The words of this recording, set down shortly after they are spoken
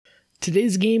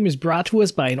Today's game is brought to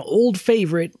us by an old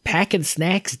favorite,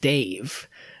 pacnsacdave.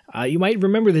 You might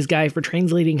remember this guy for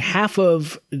translating half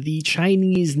of the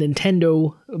Chinese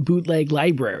Nintendo bootleg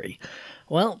library.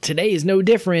 Well, today is no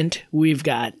different. We've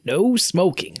got no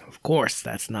smoking. Of course,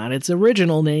 that's not its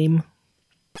original name.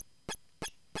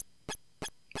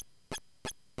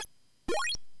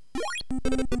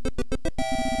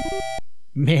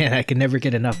 Man, I can never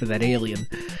get enough of that alien.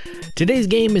 Today's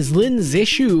game is Lin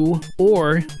Zishu,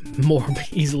 or more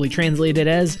easily translated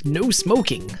as No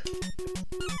Smoking.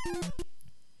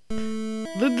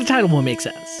 The title will make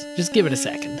sense. Just give it a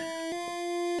second.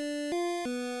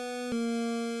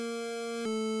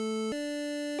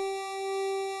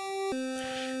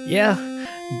 Yeah,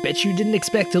 bet you didn't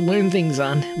expect to learn things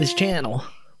on this channel.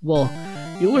 Well,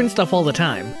 you learn stuff all the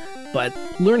time, but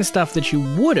learn stuff that you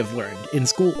would have learned in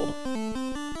school.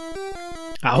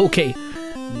 Okay,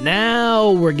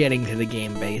 now we're getting to the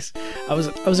game base. I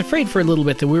was afraid for a little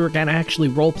bit that we were gonna actually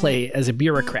roleplay as a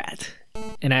bureaucrat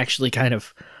and actually kind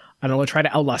of, I don't know, try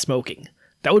to outlaw smoking.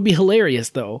 That would be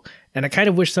hilarious though, and I kind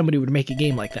of wish somebody would make a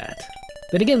game like that.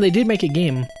 Then again, they did make a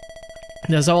game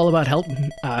that's all about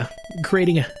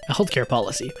creating a healthcare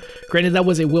policy. Granted, that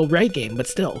was a Will Wright game, but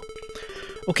still.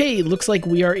 Okay, looks like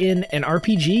we are in an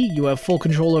RPG. You have full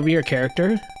control over your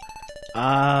character.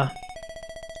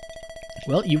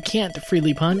 Well, you can't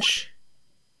freely punch.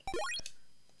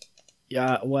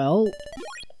 Yeah, well,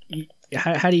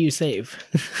 how do you save?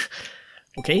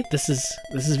 Okay, this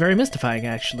is very mystifying,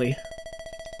 actually.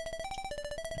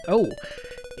 Oh,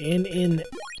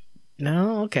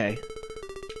 no, okay.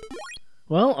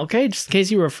 Well, okay, just in case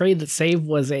you were afraid that save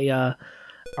was a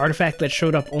artifact that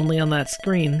showed up only on that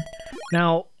screen.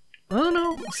 Now, I don't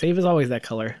know, save is always that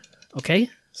color. Okay,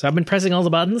 so I've been pressing all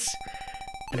the buttons,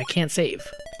 and I can't save.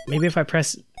 Maybe if I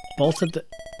press both of the...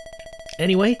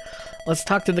 Anyway, let's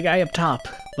talk to the guy up top,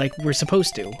 like we're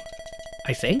supposed to,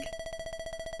 I think.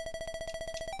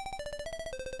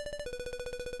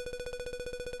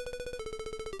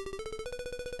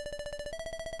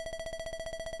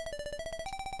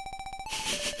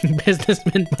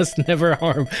 Businessmen must never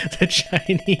harm the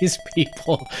Chinese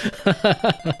people.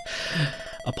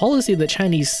 A policy that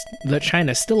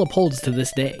China still upholds to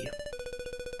this day.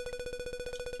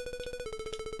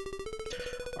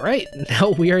 Alright,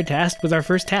 now we are tasked with our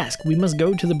first task. We must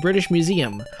go to the British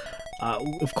Museum.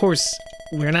 Of course,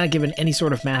 we're not given any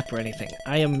sort of map or anything.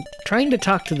 I am trying to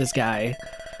talk to this guy,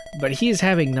 but he is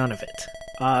having none of it.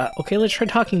 Okay, let's try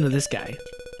talking to this guy.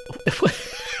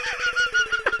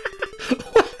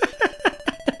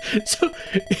 So,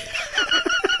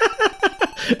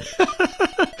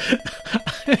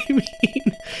 I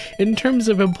mean, in terms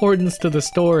of importance to the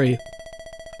story,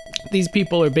 these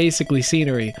people are basically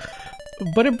scenery.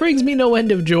 But it brings me no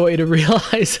end of joy to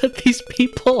realize that these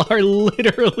people are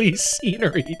literally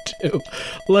scenery too.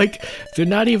 Like, they're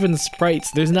not even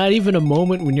sprites. There's not even a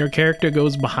moment when your character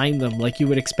goes behind them like you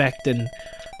would expect in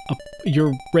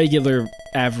your regular,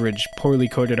 average, poorly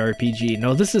coded RPG.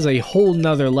 No, this is a whole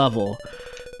nother level.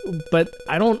 But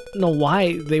I don't know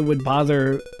why they would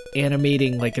bother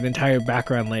animating like an entire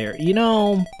background layer. You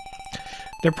know,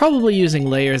 they're probably using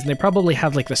layers, and they probably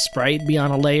have like the sprite be on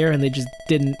a layer, and they just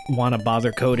didn't want to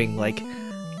bother coding like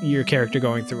your character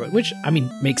going through it. Which, I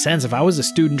mean, makes sense. If I was a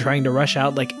student trying to rush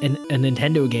out like a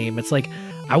Nintendo game, it's like,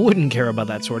 I wouldn't care about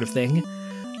that sort of thing.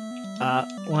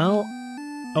 Well,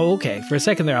 oh, okay. For a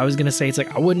second there, I was gonna say it's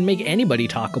like, I wouldn't make anybody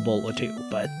talkable to,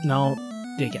 but no,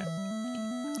 dig it.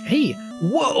 Hey,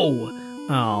 whoa!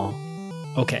 Oh,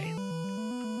 okay.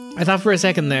 I thought for a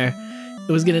second there,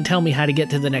 it was gonna tell me how to get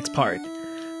to the next part.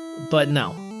 But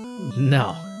no.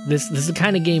 No. This is the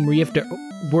kind of game where you have to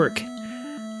work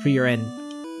for your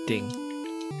ending.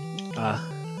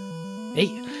 Hey,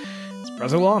 it's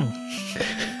Brother Long.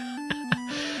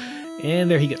 And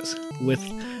there he goes,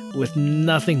 with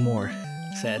nothing more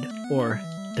said, or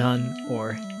done,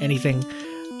 or anything.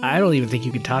 I don't even think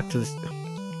you can talk to this...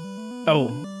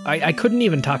 Oh, I couldn't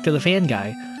even talk to the fan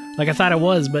guy. Like I thought I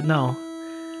was, but no.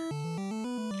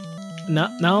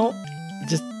 No,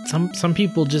 just some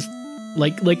people just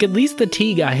like at least the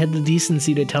T guy had the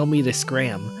decency to tell me to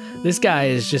scram. This guy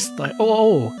is just like,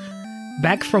 oh,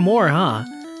 back for more, huh?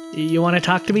 You want to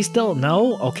talk to me still?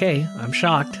 No? Okay, I'm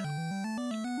shocked.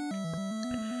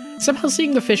 Somehow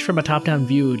seeing the fish from a top-down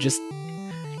view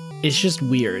it's just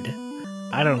weird.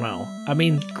 I don't know. I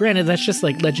mean, granted, that's just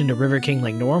like Legend of River King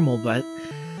like normal, but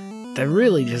that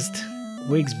really just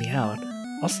wigs me out.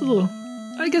 Also,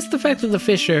 I guess the fact that the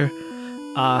fish are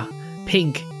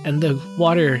pink and the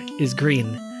water is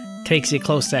green takes a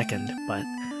close second, but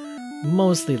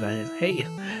mostly that is, hey,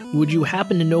 would you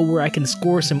happen to know where I can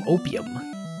score some opium?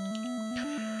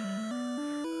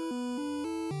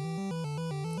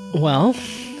 Well,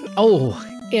 oh,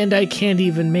 and I can't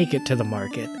even make it to the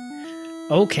market.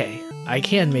 Okay, I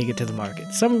can make it to the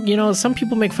market. Some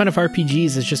people make fun of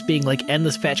RPGs as just being like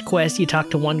endless fetch quest. You talk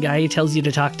to one guy, he tells you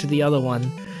to talk to the other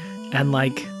one. And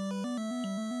like,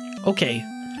 okay,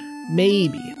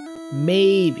 maybe,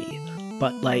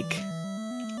 but like,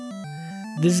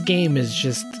 this game is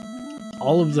just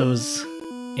all of those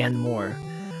and more.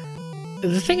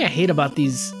 The thing I hate about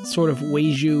these sort of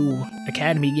Weiju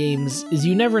Academy games is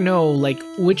you never know, like,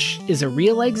 which is a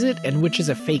real exit and which is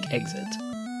a fake exit.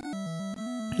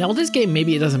 Now, with this game,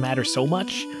 maybe it doesn't matter so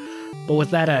much, but with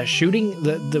that shooting,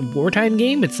 the wartime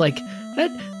game, it's like,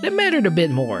 that mattered a bit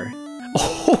more.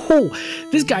 Oh,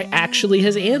 this guy actually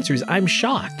has answers. I'm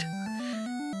shocked.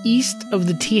 East of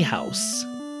the tea house.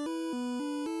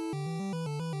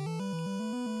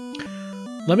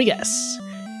 Let me guess.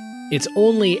 It's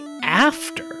only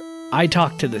after I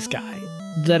talk to this guy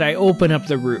that I open up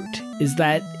the route. Is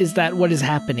that what is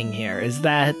happening here? Is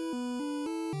that...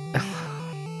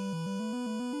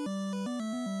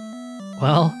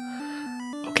 Well,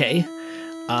 okay.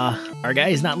 Our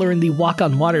guy's not learned the walk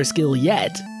on water skill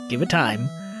yet. Give it time.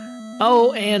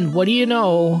 Oh, and what do you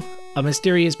know? A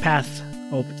mysterious path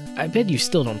opens. I bet you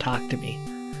still don't talk to me.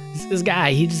 This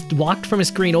guy, he just walked from a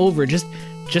screen over just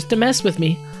to mess with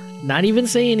me. Not even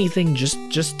say anything,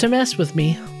 just to mess with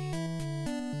me.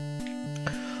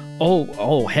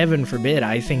 Oh, heaven forbid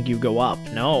I think you go up.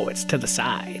 No, it's to the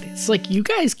side. It's like you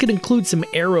guys could include some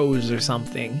arrows or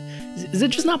something. Is it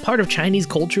just not part of Chinese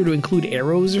culture to include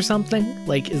arrows or something?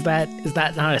 Like, is that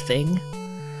not a thing?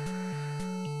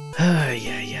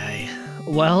 Yeah.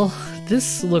 Well,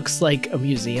 this looks like a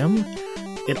museum.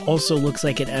 It also looks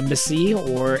like an embassy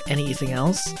or anything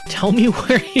else. Tell me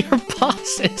where your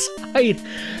bosses hide.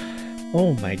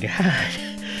 Oh my god.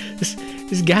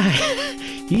 This guy,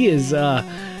 he is,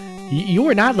 you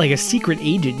are not like a secret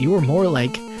agent. You are more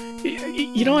like,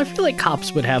 I feel like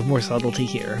cops would have more subtlety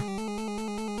here.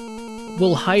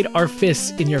 We'll hide our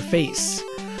fists in your face.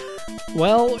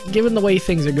 Well, given the way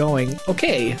things are going,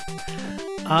 okay.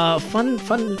 Fun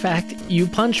fact, you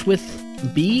punch with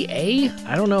B, A?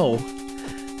 I don't know.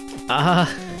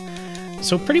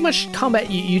 So pretty much combat,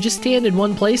 you just stand in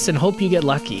one place and hope you get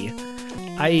lucky.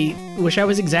 I wish I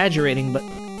was exaggerating, but...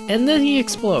 And then he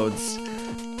explodes.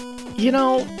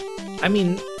 I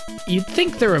mean, you'd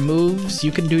think there are moves,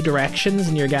 you can do directions,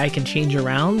 and your guy can change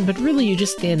around, but really you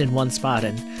just stand in one spot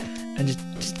and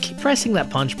just keep pressing that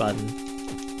punch button.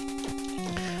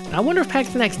 I wonder if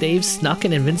pacnsacdave snuck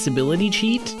an invincibility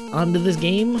cheat onto this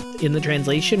game in the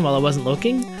translation while I wasn't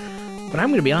looking. But I'm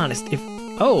gonna be honest,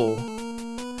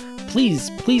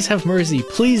 please have mercy.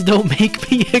 Please don't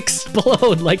make me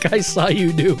explode like I saw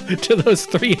you do to those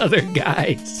 3 other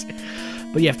guys.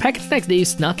 But yeah, if pacnsacdave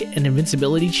snuck an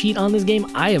invincibility cheat on this game,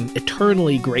 I am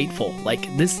eternally grateful. Like,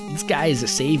 this guy is a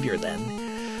savior then.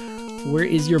 Where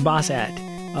is your boss at?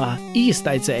 East,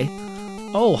 I'd say.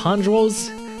 Oh, Hanzhuo's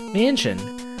mansion.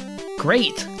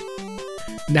 Great.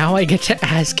 Now I get to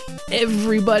ask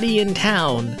everybody in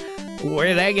town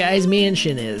where that guy's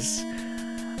mansion is.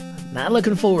 Not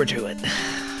looking forward to it.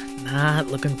 Not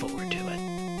looking forward to it.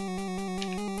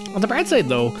 On the bright side,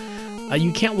 though,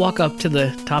 you can't walk up to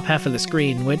the top half of the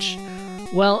screen, which,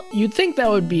 well, you'd think that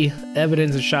would be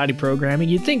evidence of shoddy programming.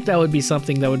 You'd think that would be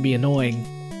something that would be annoying.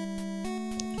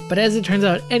 But as it turns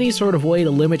out, any sort of way to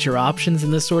limit your options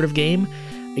in this sort of game,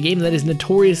 a game that is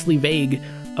notoriously vague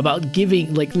about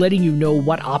letting you know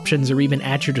what options are even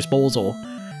at your disposal,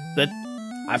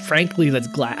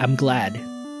 I'm glad.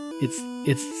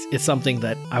 It's something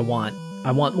that I want.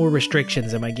 I want more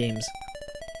restrictions in my games.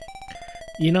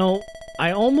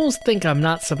 I almost think I'm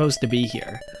not supposed to be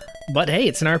here. But hey,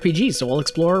 it's an RPG, so I'll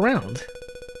explore around.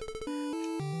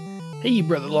 Hey,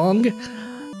 Brother Long.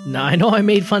 Now, I know I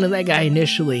made fun of that guy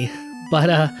initially,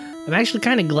 but I'm actually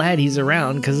kind of glad he's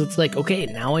around, because it's like, okay,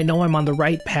 now I know I'm on the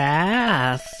right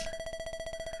path.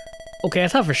 Okay, I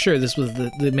thought for sure this was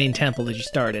the main temple that you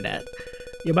started at.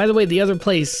 Yeah, by the way, the other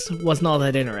place wasn't all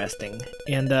that interesting,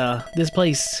 and this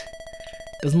place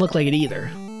doesn't look like it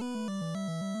either.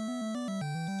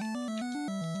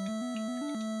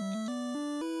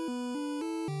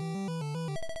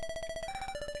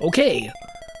 Okay,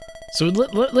 so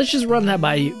let's just run that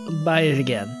by it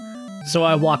again. So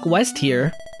I walk west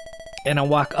here, and I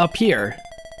walk up here.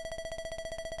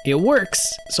 It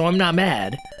works, so I'm not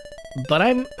mad, but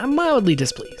I'm mildly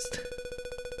displeased.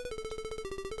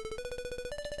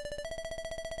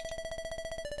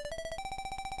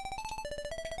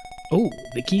 Oh,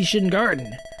 the Kishin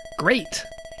Garden. Great.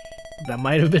 That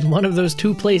might have been one of those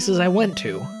 2 places I went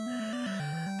to.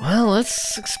 Well,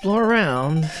 let's explore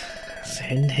around.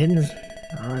 Hidden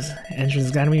Oh, this entrance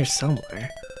has got to be here somewhere.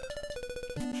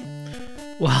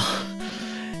 Well,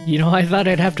 you know, I thought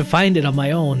I'd have to find it on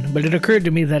my own, but it occurred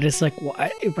to me that it's like, well,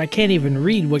 if I can't even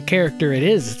read what character it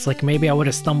is, it's like maybe I would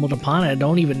have stumbled upon it. I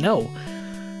don't even know.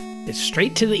 It's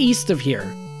straight to the east of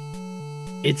here.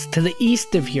 It's to the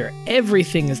east of here.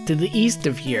 Everything is to the east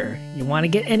of here. You want to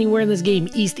get anywhere in this game,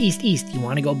 east, east, east. You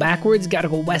want to go backwards, gotta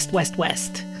go west, west,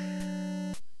 west.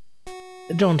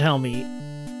 Don't tell me.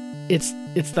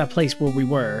 It's that place where we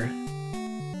were.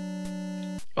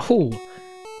 Oh.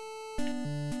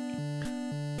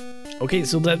 Okay,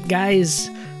 so that guy's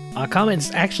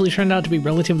comments actually turned out to be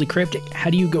relatively cryptic. How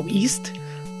do you go east?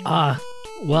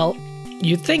 Well,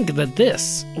 you'd think that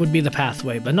this would be the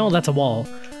pathway, but no, that's a wall.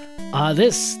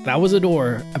 That was a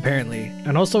door, apparently,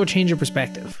 and also a change of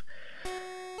perspective.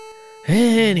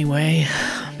 Anyway,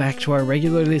 back to our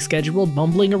regularly scheduled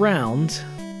bumbling around.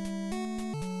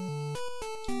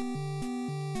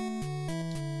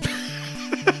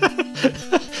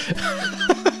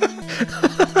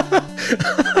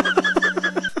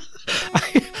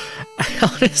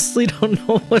 I honestly don't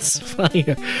know what's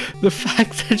funnier. The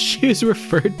fact that she is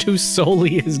referred to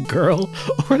solely as girl,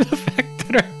 or the fact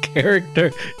that our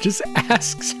character just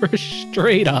asks her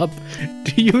straight up,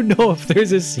 do you know if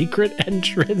there's a secret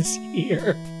entrance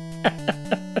here?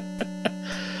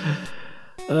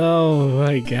 Oh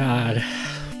my god.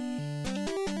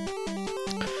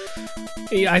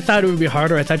 Yeah, I thought it would be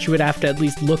harder. I thought you would have to at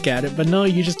least look at it, but no,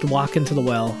 you just walk into the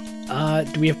well.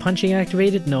 Do we have punching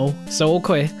activated? No. So,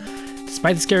 okay.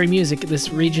 Despite the scary music, this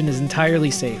region is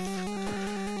entirely safe.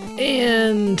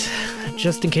 And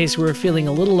just in case we're feeling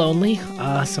a little lonely,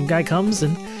 some guy comes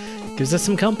and gives us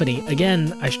some company.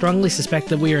 Again, I strongly suspect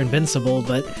that we are invincible,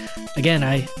 but again,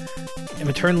 I am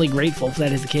eternally grateful if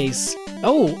that is the case.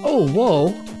 Oh,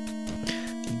 whoa.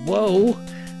 Whoa.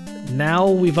 Now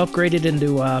we've upgraded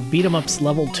into beat-em-ups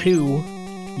level 2.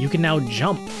 You can now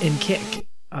jump and kick.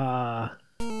 Well,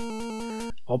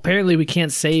 apparently we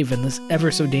can't save in this ever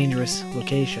so dangerous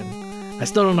location. I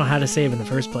still don't know how to save in the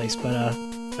first place, but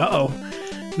uh-oh.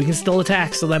 We can still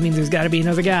attack, so that means there's got to be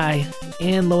another guy.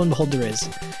 And lo and behold, there is.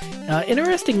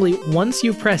 Interestingly, once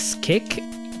you press kick,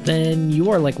 then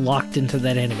you are like locked into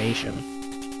that animation.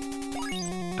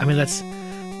 I mean, that's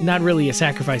not really a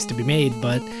sacrifice to be made,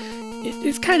 but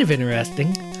it's kind of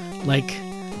interesting. Like,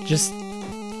 just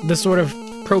the sort of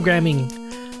programming,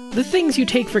 the things you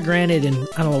take for granted in,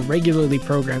 I don't know, regularly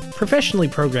programmed, professionally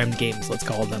programmed games, let's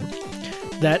call them,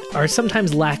 that are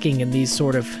sometimes lacking in these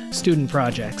sort of student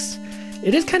projects.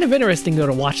 It is kind of interesting, though,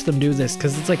 to watch them do this,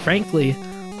 because it's like, frankly,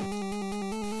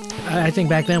 I think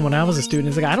back then when I was a student,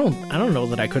 it's like, I don't know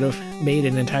that I could have made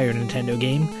an entire Nintendo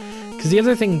game. Because the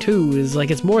other thing, too, is, like,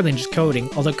 it's more than just coding,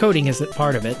 although coding is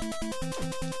part of it.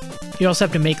 You also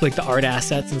have to make, like, the art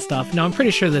assets and stuff. Now, I'm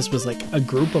pretty sure this was, like, a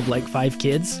group of, like, 5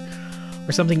 kids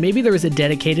or something. Maybe there was a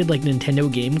dedicated, like,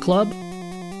 Nintendo game club.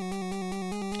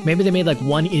 Maybe they made, like,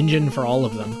 one engine for all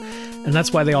of them. And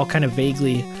that's why they all kind of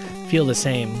vaguely feel the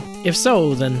same. If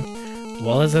so, then,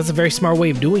 well, that's a very smart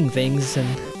way of doing things, and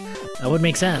that would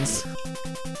make sense.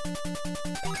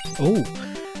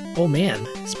 Oh man,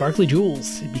 sparkly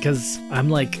jewels, because I'm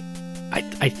like,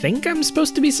 I think I'm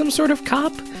supposed to be some sort of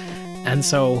cop, and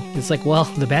so it's like, well,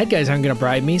 the bad guys aren't gonna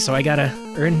bribe me, so I gotta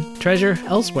earn treasure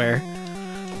elsewhere.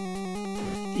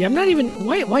 Yeah, I'm not even,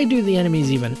 why do the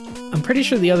enemies even? I'm pretty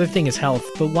sure the other thing is health,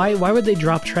 but why would they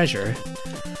drop treasure?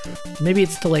 Maybe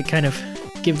it's to, like, kind of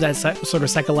give that sort of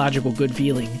psychological good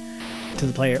feeling to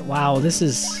the player. Wow, this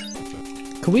is...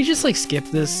 Could we just, like, skip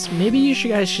this? Maybe you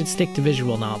guys should stick to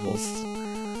visual novels.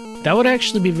 That would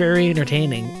actually be very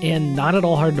entertaining, and not at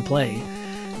all hard to play.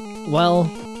 Well,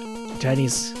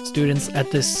 Chinese students at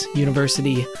this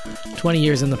university 20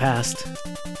 years in the past.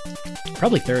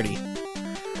 Probably 30.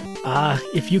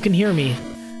 If you can hear me,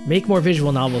 make more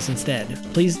visual novels instead.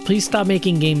 Please stop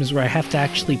making games where I have to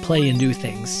actually play and do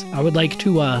things. I would like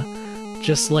to,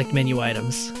 just select menu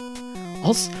items.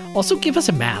 Also give us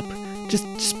a map.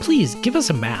 Just please, give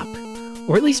us a map.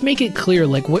 Or at least make it clear,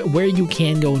 like, where you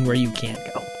can go and where you can't go.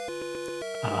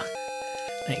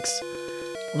 Thanks.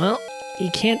 Well, he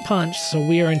can't punch, so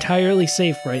we are entirely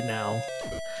safe right now.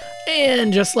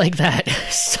 And just like that,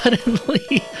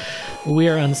 suddenly, we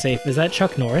are unsafe. Is that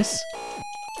Chuck Norris?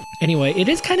 Anyway, it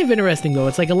is kind of interesting, though.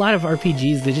 It's like a lot of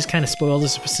RPGs, they just kind of spoil the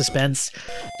suspense.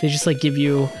 They just, like, give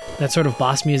you that sort of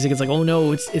boss music. It's like, oh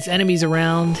no, it's enemies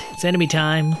around, it's enemy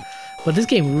time. But this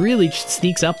game really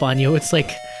sneaks up on you. It's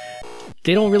like,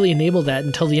 they don't really enable that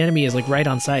until the enemy is, like, right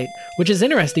on sight. Which is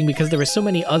interesting because there are so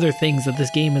many other things that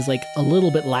this game is, like, a little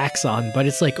bit lax on. But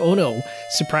it's like, oh no,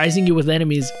 surprising you with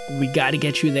enemies, we gotta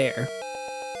get you there.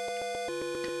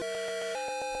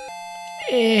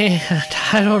 And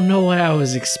I don't know what I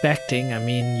was expecting. I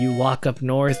mean, you walk up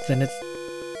north and it's...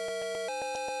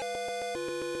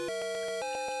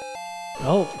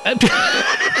 Oh.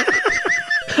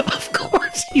 Of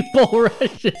course he bull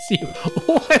rushes you.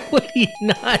 Why would he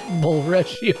not bull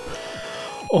rush you?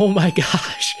 Oh my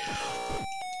gosh.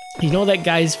 You know that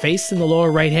guy's face in the lower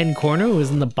right-hand corner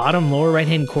was in the bottom lower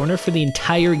right-hand corner for the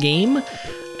entire game?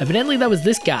 Evidently that was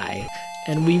this guy,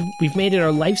 and we've made it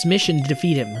our life's mission to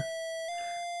defeat him.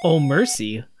 Oh,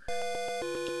 mercy.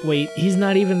 Wait, he's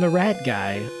not even the rat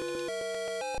guy.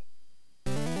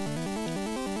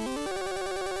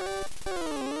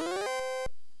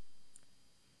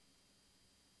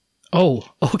 Oh,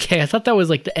 okay, I thought that was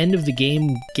like the end of the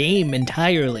game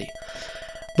entirely.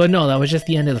 But no, that was just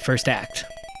the end of the first act.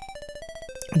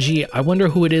 Gee, I wonder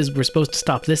who it is we're supposed to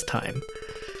stop this time.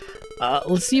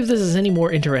 Let's see if this is any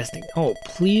more interesting. Oh,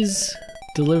 please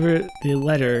deliver the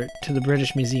letter to the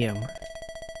British Museum.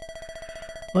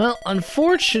 Well,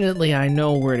 unfortunately, I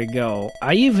know where to go.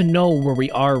 I even know where we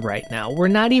are right now. We're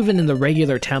not even in the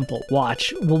regular temple.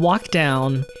 Watch, we'll walk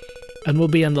down, and we'll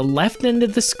be on the left end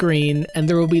of the screen, and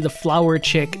there will be the flower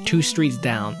chick 2 streets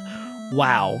down.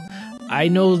 Wow, I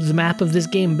know the map of this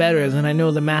game better than I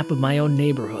know the map of my own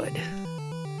neighborhood.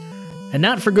 And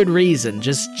not for good reason,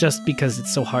 just because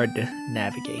it's so hard to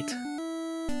navigate.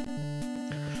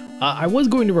 I was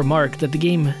going to remark that the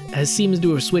game seems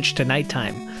to have switched to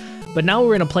nighttime, but now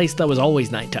we're in a place that was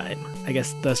always nighttime. I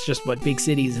guess that's just what big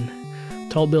cities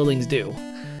and tall buildings do.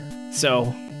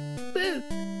 So,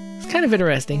 it's kind of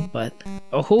interesting, but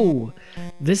oh,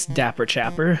 this dapper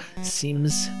chapper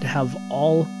seems to have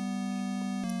all...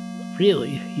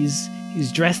 Really, he's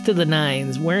dressed to the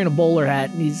nines, wearing a bowler hat,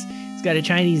 and he's got a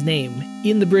Chinese name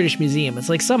in the British Museum. It's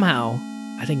like somehow,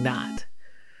 I think not.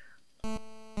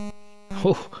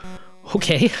 Oh,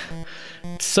 okay.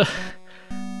 So...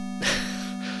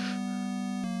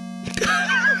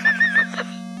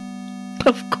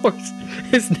 Of course,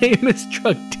 his name is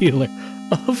Drug Dealer.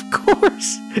 Of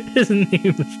course, his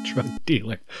name is Drug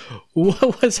Dealer.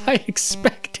 What was I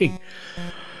expecting?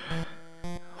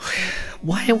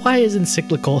 Why is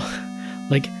encyclical,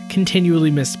 like, continually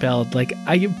misspelled? Like,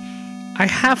 I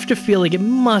have to feel like it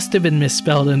must have been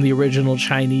misspelled in the original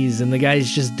Chinese and the guy's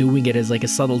just doing it as like a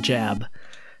subtle jab.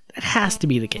 That has to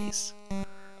be the case.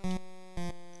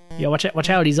 Yeah, watch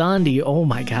out, he's on to you. Oh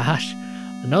my gosh.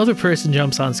 Another person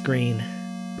jumps on screen.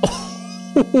 Oh,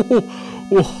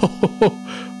 whoa,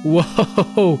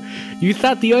 whoa. You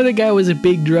thought the other guy was a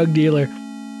big drug dealer.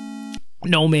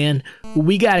 No, man.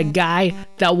 We got a guy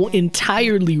that will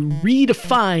entirely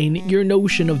redefine your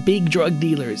notion of big drug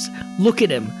dealers. Look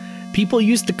at him. People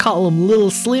used to call him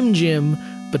Little Slim Jim,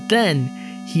 but then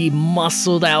he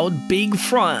muscled out Big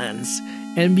Franz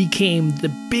and became the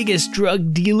biggest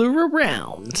drug dealer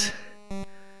around.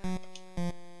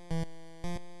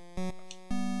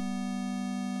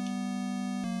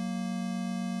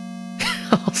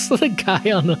 Also, the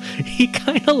guy on the... He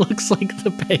kind of looks like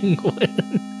the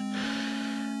Penguin.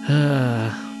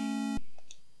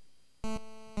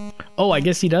 Oh, I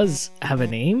guess he does have a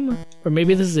name? Or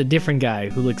maybe this is a different guy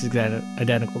who looks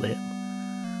identical to him.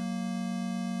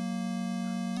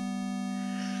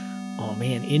 Oh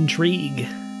man, intrigue.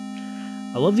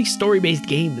 I love these story-based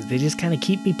games. They just kind of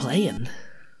keep me playing.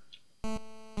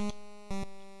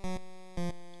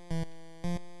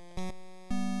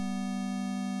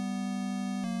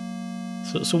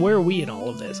 So where are we in all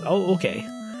of this? Oh, okay.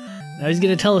 Now he's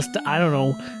gonna tell us to, I don't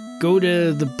know, go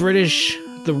to the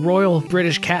Royal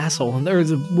British Castle, or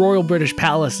the Royal British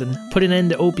Palace, and put an end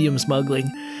to opium smuggling.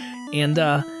 And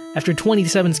after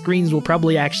 27 screens, we'll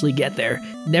probably actually get there.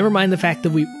 Never mind the fact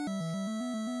that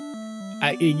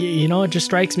you know, it just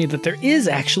strikes me that there is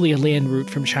actually a land route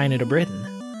from China to Britain.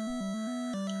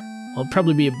 Well, it'll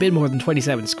probably be a bit more than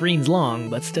 27 screens long,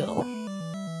 but still.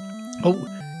 Oh,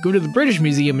 go to the British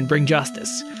Museum and bring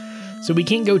justice. So we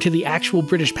can't go to the actual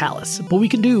British Palace, but we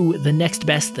can do the next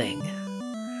best thing.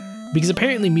 Because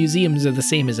apparently museums are the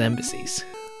same as embassies.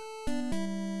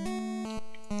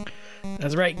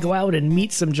 That's right, go out and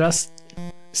meet some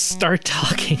start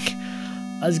talking.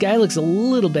 This guy looks a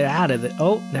little bit out of it.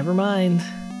 Oh, never mind.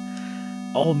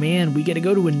 Oh man, we get to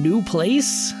go to a new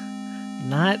place?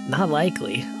 Not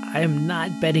likely. I am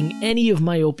not betting any of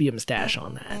my opium stash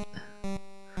on that.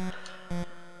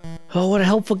 Oh, what a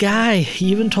helpful guy. He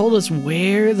even told us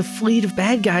where the fleet of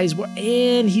bad guys were,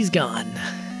 and he's gone.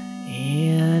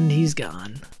 And he's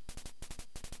gone.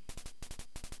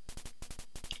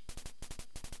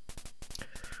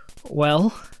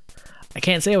 Well, I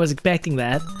can't say I was expecting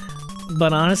that,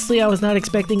 but honestly, I was not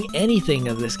expecting anything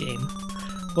of this game.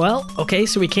 Well, okay,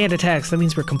 so we can't attack, so that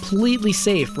means we're completely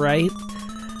safe, right?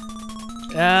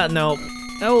 No.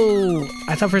 Oh,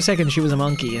 I thought for a second she was a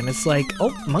monkey, and it's like,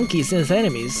 oh, monkeys as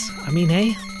enemies. I mean,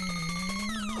 hey.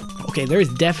 Okay, there is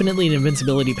definitely an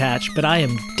invincibility patch, but I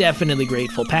am definitely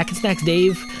grateful.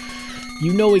 pacnsacdave,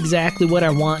 you know exactly what I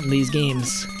want in these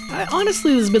games.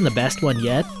 Honestly, this has been the best one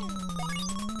yet.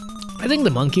 I think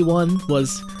the monkey one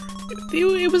was...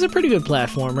 It was a pretty good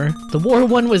platformer. The war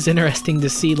one was interesting to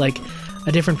see, like,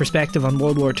 a different perspective on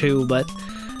World War II, but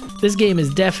this game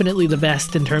is definitely the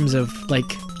best in terms of,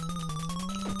 like,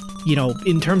 you know,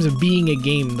 in terms of being a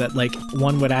game that, like,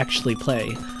 one would actually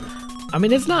play. I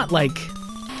mean, it's not, like,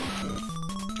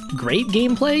 great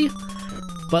gameplay,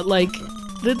 but, like,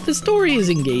 the story is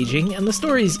engaging, and the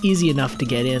story is easy enough to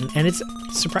get in, and it's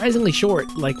surprisingly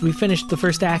short. Like, we finished the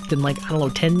first act in, like, I don't know,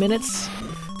 10 minutes?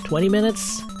 20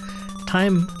 minutes?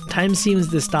 Time seems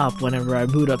to stop whenever I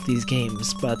boot up these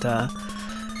games, but,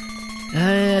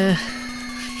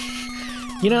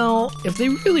 you know, if they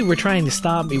really were trying to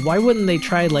stop me, why wouldn't they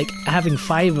try, like, having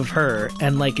 5 of her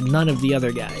and, like, none of the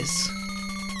other guys?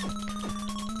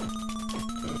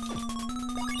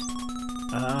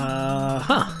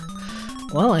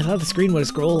 Well, I thought the screen would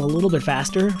scroll a little bit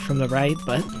faster from the right,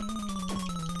 but...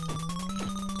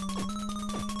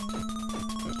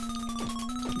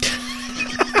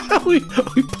 we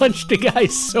punched a guy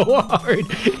so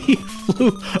hard, he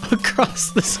flew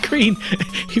across the screen.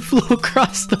 He flew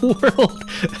across the world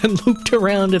and looped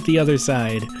around at the other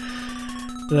side.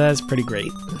 That's pretty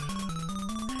great.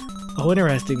 Oh,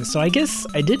 interesting. So I guess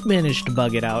I did manage to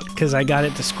bug it out, because I got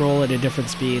it to scroll at a different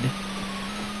speed.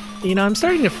 You know, I'm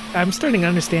starting to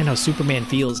understand how Superman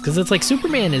feels, because it's like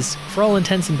Superman is, for all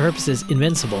intents and purposes,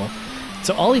 invincible.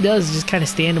 So all he does is just kind of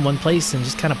stand in one place and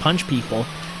just kind of punch people.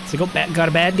 It's like, oh, got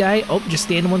a bad guy? Oh, just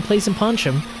stand in one place and punch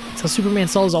him. That's how Superman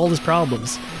solves all his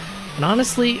problems. And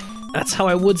honestly, that's how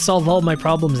I would solve all my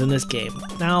problems in this game.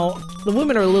 Now, the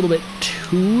women are a little bit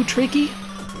too tricky,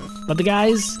 but the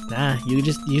guys, nah,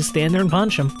 you stand there and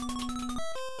punch them.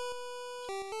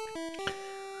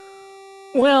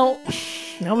 Well,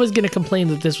 I was gonna complain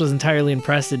that this was entirely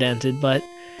unprecedented, but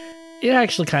it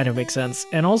actually kind of makes sense.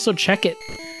 And also check it,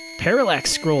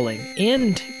 parallax scrolling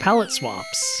and palette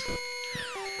swaps.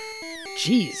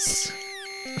 Jeez.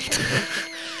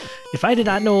 If I did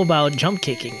not know about jump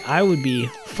kicking, I would be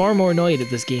far more annoyed at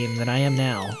this game than I am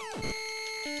now.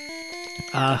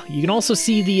 You can also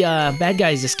see the bad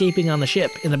guys escaping on the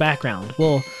ship in the background.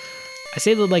 Well, I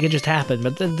say that like it just happened,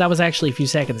 but that was actually a few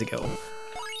seconds ago.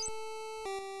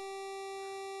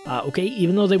 Okay,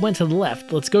 even though they went to the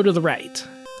left, let's go to the right.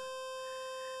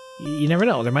 You never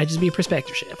know, there might just be a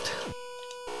perspective shift.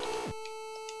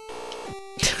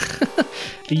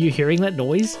 Are you hearing that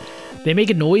noise? They make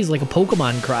a noise like a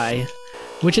Pokemon cry,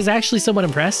 which is actually somewhat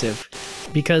impressive,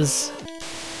 because...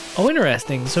 Oh,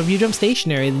 interesting, so if you jump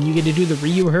stationary, then you get to do the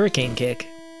Ryu Hurricane Kick.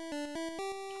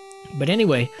 But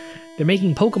anyway, they're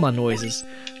making Pokemon noises,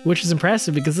 which is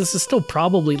impressive because this is still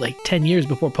probably like 10 years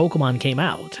before Pokemon came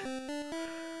out.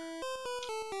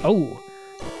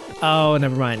 Oh,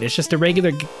 never mind. It's just a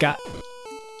regular guy.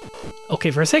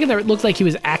 Okay, for a second there it looked like he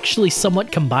was actually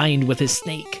somewhat combined with his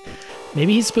snake.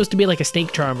 Maybe he's supposed to be like a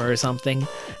snake charmer or something.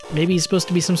 Maybe he's supposed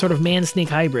to be some sort of man-snake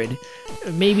hybrid.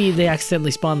 Maybe they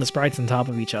accidentally spawned the sprites on top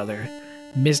of each other.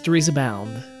 Mysteries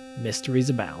abound. Mysteries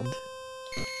abound.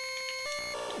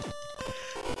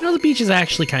 You know, the beach is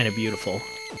actually kind of beautiful.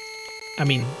 I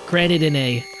mean, granted in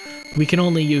a we can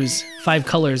only use 5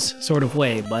 colors sort of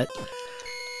way, but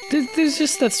there's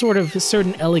just that sort of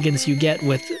certain elegance you get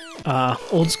with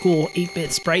old school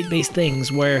 8-bit sprite-based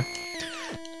things where,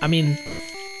 I mean,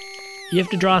 you have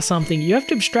to draw something, you have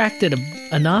to abstract it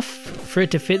enough for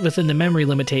it to fit within the memory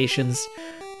limitations,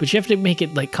 but you have to make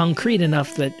it like concrete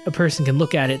enough that a person can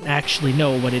look at it and actually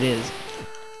know what it is.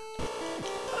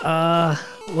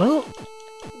 Well,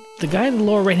 the guy in the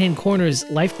lower right-hand corner's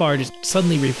life bar just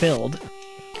suddenly refilled,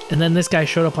 and then this guy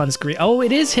showed up on screen. Oh,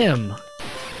 it is him!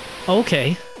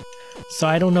 Okay. So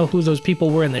I don't know who those people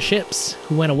were in the ships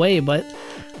who went away, but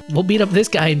we'll beat up this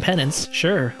guy in penance,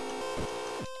 sure.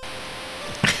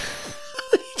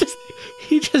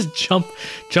 he just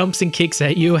jumps and kicks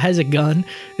at you, has a gun.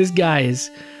 This guy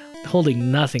is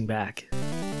holding nothing back.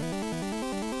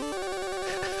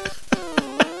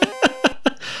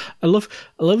 I love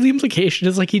the implication.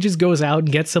 It's like he just goes out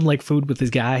and gets some like food with his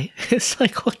guy. It's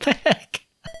like, what the heck?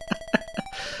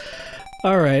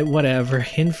 Alright, whatever.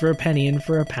 In for a penny, in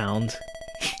for a pound.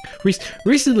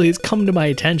 Recently, it's come to my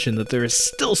attention that there are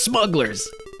still smugglers.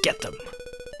 Get them.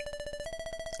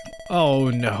 Oh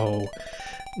no.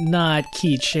 Not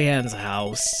Ki Chan's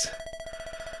house.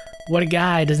 What a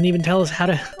guy. Doesn't even tell us how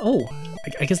to... Oh,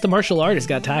 I guess the martial artist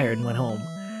got tired and went home.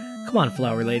 Come on,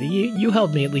 flower lady, you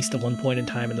helped me at least at one point in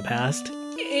time in the past,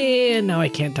 and now I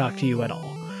can't talk to you at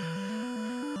all.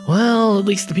 Well, at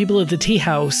least the people at the tea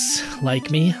house like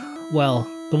me. Well,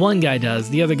 the one guy does,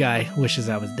 the other guy wishes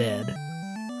I was dead.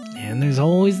 And there's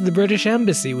always the British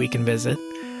Embassy we can visit.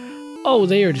 Oh,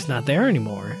 they are just not there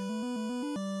anymore.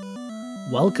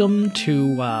 Welcome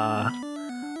to,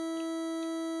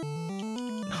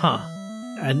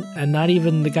 And not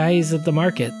even the guys at the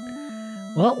market.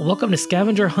 Well, welcome to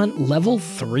Scavenger Hunt Level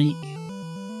 3.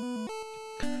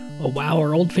 Oh wow,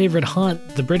 our old favorite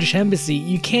hunt, the British Embassy,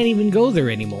 you can't even go there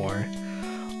anymore.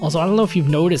 Also, I don't know if you've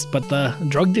noticed, but the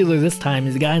drug dealer this time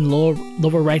is the guy in the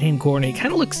lower right-hand corner. He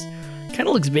kind of looks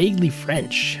vaguely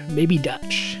French, maybe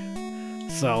Dutch.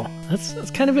 So,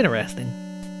 that's kind of interesting.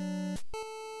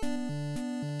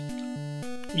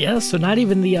 Yeah, so not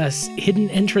even the hidden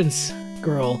entrance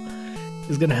girl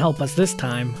is gonna help us this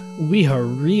time. We are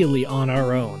really on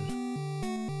our own.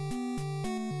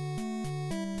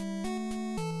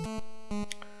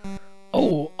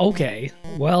 Oh, okay.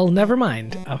 Well, never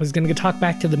mind. I was gonna go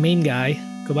back to the main guy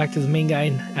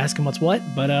and ask him what's what,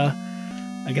 but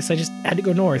I guess I just had to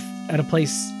go north at a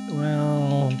place,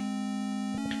 well,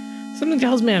 something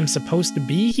tells me I'm supposed to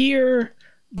be here,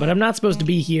 but I'm not supposed to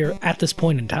be here at this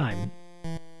point in time.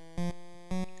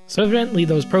 So evidently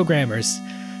those programmers,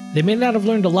 they may not have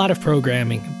learned a lot of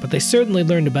programming, but they certainly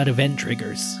learned about event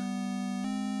triggers.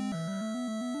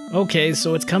 Okay,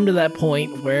 so it's come to that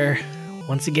point where,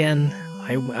 once again,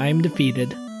 I'm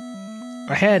defeated.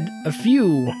 I had a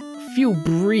few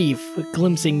brief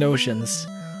glimpsing notions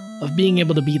of being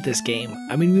able to beat this game.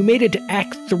 I mean, we made it to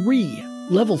Act 3,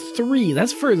 Level 3.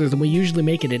 That's further than we usually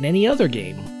make it in any other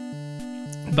game.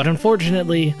 But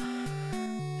unfortunately,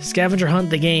 Scavenger Hunt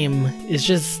the game is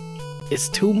just, it's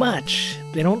too much.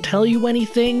 They don't tell you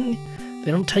anything.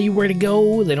 They don't tell you where to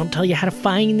go. They don't tell you how to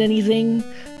find anything.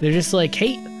 They're just like,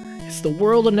 hey, it's the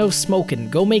world of no smoking.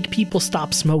 Go make people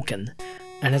stop smoking.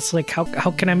 And it's like,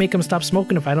 how can I make them stop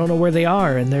smoking if I don't know where they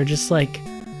are? And they're just like,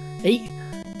 hey,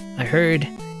 I heard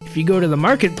if you go to the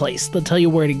marketplace, they'll tell you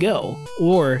where to go.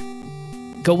 Or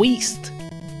go east.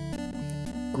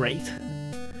 Great.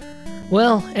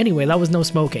 Well, anyway, that was no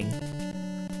smoking.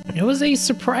 It was a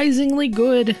surprisingly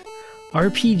good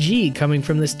RPG coming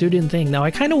from this student thing. Now, I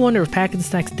kind of wonder if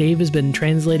pacnsacdave has been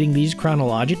translating these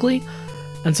chronologically,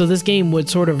 and so this game would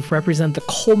sort of represent the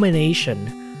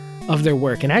culmination of their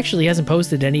work, and actually hasn't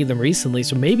posted any of them recently,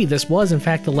 so maybe this was in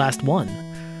fact the last one.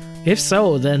 If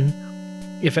so, then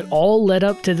if it all led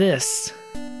up to this,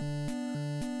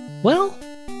 well,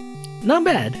 not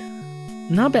bad.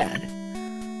 Not bad.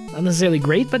 Not necessarily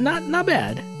great, but not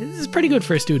bad. This is pretty good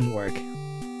for a student work.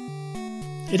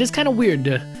 It is kind of weird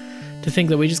to think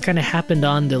that we just kind of happened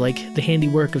on to like the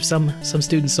handiwork of some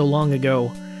students so long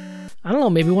ago. I don't know,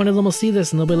 maybe one of them will see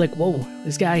this and they'll be like, whoa,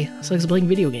 this guy likes playing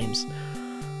video games.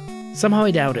 Somehow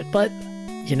I doubt it, but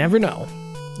you never know.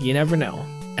 You never know.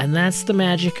 And that's the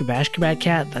magic of Ashgabat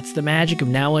Cat. That's the magic of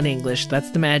Now in English.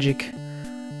 That's the magic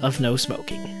of no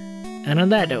smoking. And on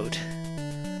that note,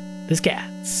 this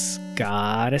cat's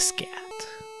got a scat.